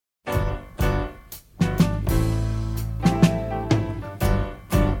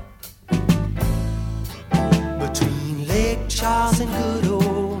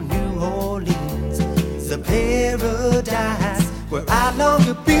where I long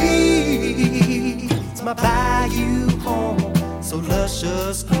to be. It's my Bayou home, so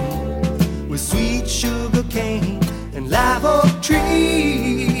luscious green, with sweet sugar cane and live oak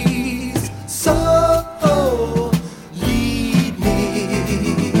trees. So lead me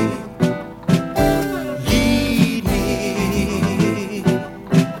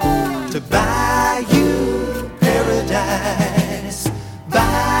to Bayou paradise,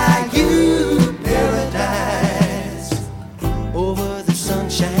 Bayou paradise, over the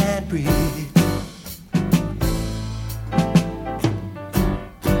Sunshine Bridge.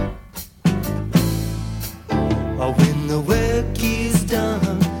 When the work is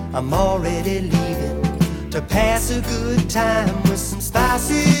done, I'm already leaving to pass a good time with some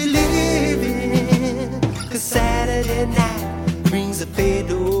spicy living. 'Cause Saturday night brings a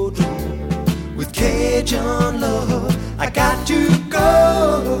fiddle drum with Cajun love. I got to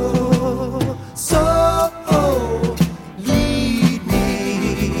go, so lead me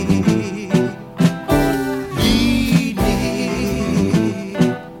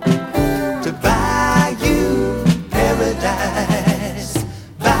to Bayou paradise,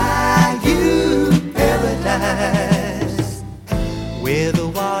 Bayou paradise, where the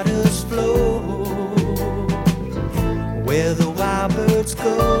waters flow, where the wild birds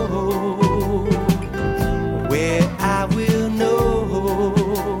go, where I will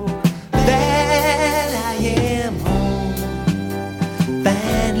know that I am home,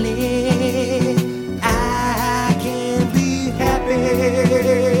 finally